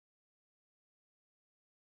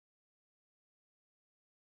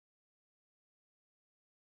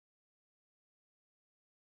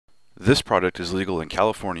This product is legal in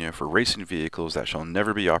California for racing vehicles that shall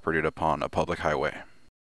never be operated upon a public highway.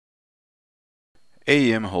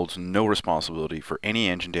 AEM holds no responsibility for any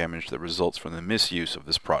engine damage that results from the misuse of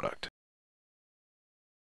this product.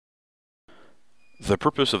 The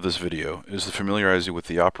purpose of this video is to familiarize you with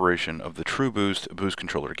the operation of the Tru-Boost boost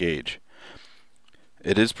controller gauge.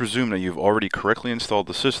 It is presumed that you've already correctly installed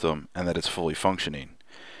the system and that it's fully functioning.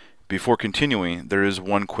 Before continuing, there is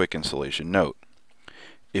one quick installation note.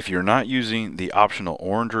 If you're not using the optional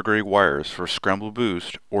orange or gray wires for scramble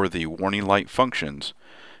boost or the warning light functions,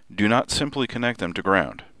 do not simply connect them to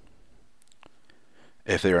ground.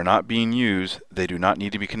 If they are not being used, they do not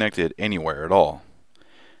need to be connected anywhere at all.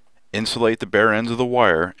 Insulate the bare ends of the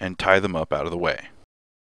wire and tie them up out of the way.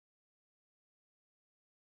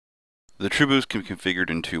 The Tru-Boost can be configured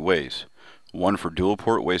in two ways, one for dual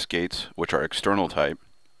port wastegates, which are external type,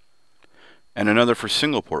 and another for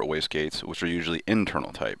single port wastegates, which are usually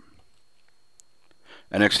internal type.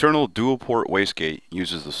 An external dual port wastegate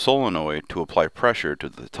uses the solenoid to apply pressure to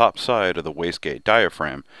the top side of the wastegate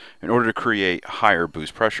diaphragm in order to create higher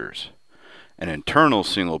boost pressures. An internal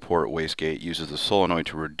single port wastegate uses the solenoid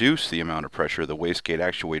to reduce the amount of pressure the wastegate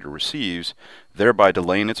actuator receives, thereby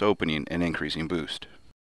delaying its opening and increasing boost.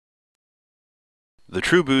 The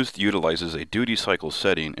Tru-Boost utilizes a duty cycle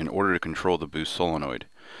setting in order to control the boost solenoid.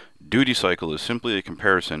 Duty cycle is simply a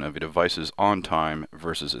comparison of a device's on time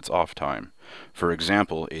versus its off time. For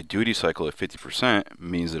example, a duty cycle of 50%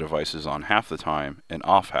 means the device is on half the time and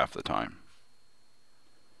off half the time.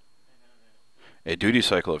 A duty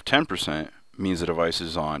cycle of 10% means the device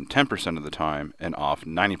is on 10% of the time and off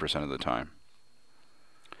 90% of the time.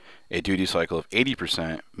 A duty cycle of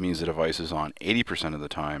 80% means the device is on 80% of the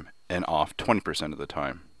time and off 20% of the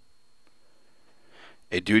time.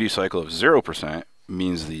 A duty cycle of 0%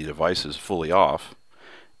 means the device is fully off,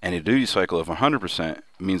 and a duty cycle of 100%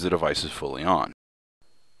 means the device is fully on.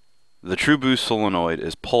 The Tru-Boost solenoid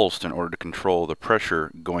is pulsed in order to control the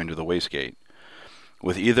pressure going to the wastegate.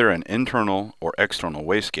 With either an internal or external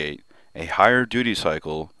wastegate, a higher duty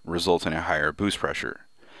cycle results in a higher boost pressure.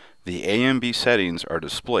 The A and B settings are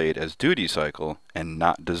displayed as duty cycle and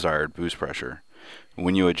not desired boost pressure.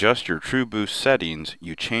 When you adjust your Tru-Boost settings,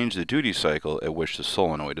 you change the duty cycle at which the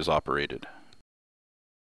solenoid is operated.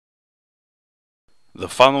 The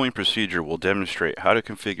following procedure will demonstrate how to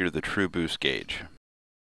configure the Tru-Boost gauge.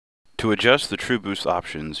 To adjust the Tru-Boost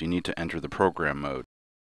options, you need to enter the program mode.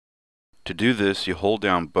 To do this, you hold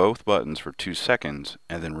down both buttons for 2 seconds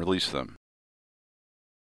and then release them.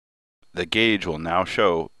 The gauge will now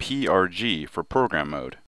show PRG for program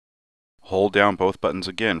mode. Hold down both buttons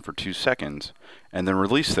again for 2 seconds and then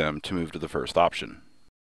release them to move to the first option.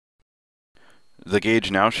 The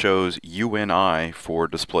gauge now shows UNI for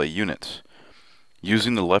display units.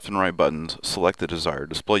 Using the left and right buttons, select the desired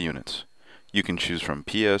display units. You can choose from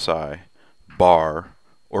PSI, bar,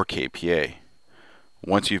 or KPA.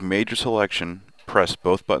 Once you've made your selection, press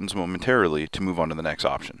both buttons momentarily to move on to the next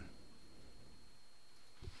option.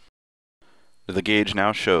 The gauge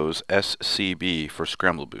now shows SCB for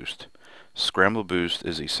scramble boost. Scramble boost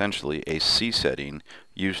is essentially a C setting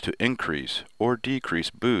used to increase or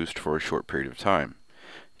decrease boost for a short period of time.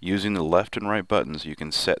 Using the left and right buttons, you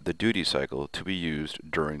can set the duty cycle to be used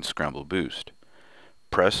during scramble boost.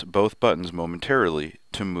 Press both buttons momentarily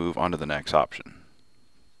to move on to the next option.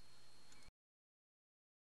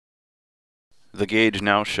 The gauge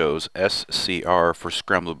now shows SCR for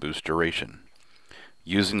scramble boost duration.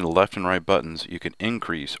 Using the left and right buttons, you can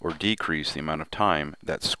increase or decrease the amount of time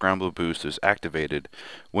that scramble boost is activated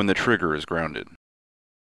when the trigger is grounded.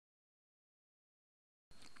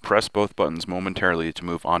 Press both buttons momentarily to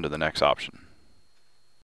move on to the next option.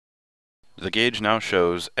 The gauge now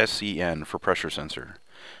shows SEN for pressure sensor.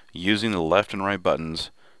 Using the left and right buttons,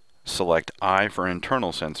 select I for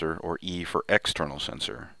internal sensor or E for external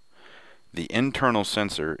sensor. The internal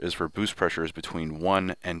sensor is for boost pressures between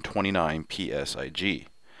 1 and 29 psig.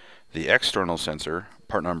 The external sensor,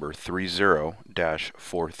 part number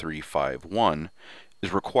 30-4351,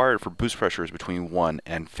 is required for boost pressures between 1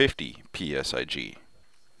 and 50 psig.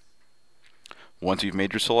 Once you've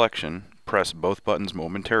made your selection, press both buttons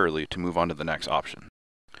momentarily to move on to the next option.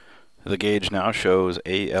 The gauge now shows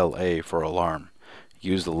ALA for alarm.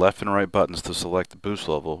 Use the left and right buttons to select the boost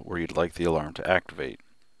level where you'd like the alarm to activate.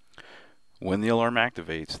 When the alarm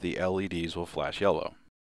activates, the LEDs will flash yellow.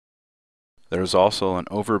 There is also an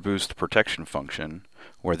overboost protection function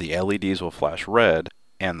where the LEDs will flash red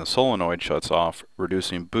and the solenoid shuts off,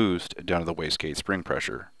 reducing boost down to the wastegate spring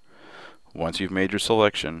pressure. Once you've made your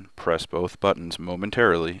selection, press both buttons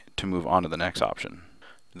momentarily to move on to the next option.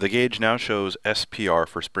 The gauge now shows SPR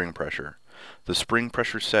for spring pressure. The spring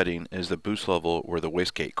pressure setting is the boost level where the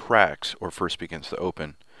wastegate cracks or first begins to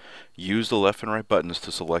open. Use the left and right buttons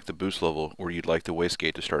to select the boost level where you'd like the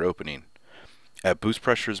wastegate to start opening. At boost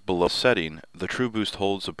pressures below setting, the Tru-Boost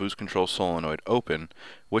holds the boost control solenoid open,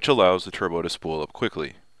 which allows the turbo to spool up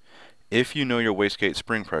quickly. If you know your wastegate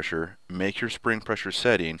spring pressure, make your spring pressure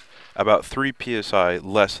setting about 3 psi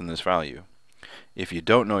less than this value. If you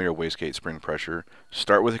don't know your wastegate spring pressure,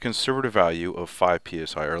 start with a conservative value of 5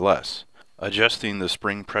 psi or less. Adjusting the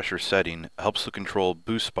spring pressure setting helps to control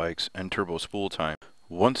boost spikes and turbo spool time.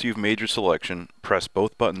 Once you've made your selection, press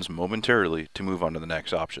both buttons momentarily to move on to the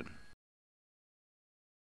next option.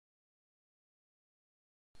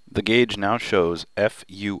 The gauge now shows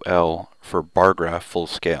FUL for bar graph full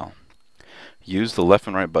scale. Use the left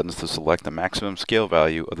and right buttons to select the maximum scale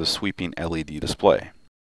value of the sweeping LED display.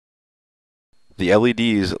 The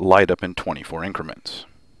LEDs light up in 24 increments.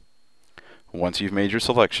 Once you've made your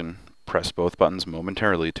selection, press both buttons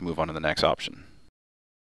momentarily to move on to the next option.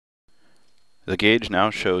 The gauge now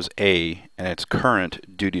shows A and its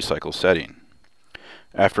current duty cycle setting.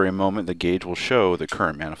 After a moment, the gauge will show the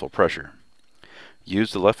current manifold pressure.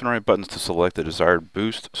 Use the left and right buttons to select the desired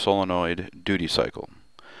boost solenoid duty cycle.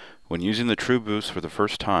 When using the Tru-Boost for the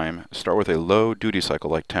first time, start with a low duty cycle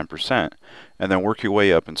like 10%, and then work your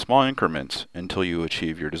way up in small increments until you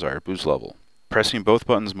achieve your desired boost level. Pressing both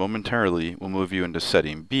buttons momentarily will move you into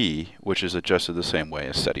setting B, which is adjusted the same way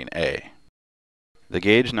as setting A. The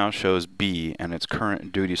gauge now shows B and its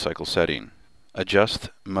current duty cycle setting. Adjust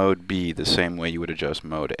mode B the same way you would adjust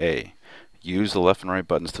mode A. Use the left and right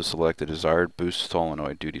buttons to select the desired boost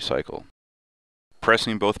solenoid duty cycle.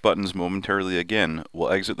 Pressing both buttons momentarily again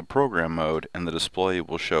will exit the program mode and the display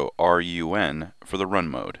will show RUN for the run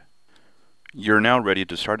mode. You're now ready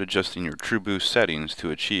to start adjusting your Tru-Boost settings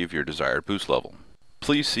to achieve your desired boost level.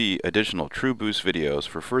 Please see additional Tru-Boost videos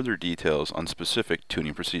for further details on specific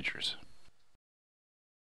tuning procedures.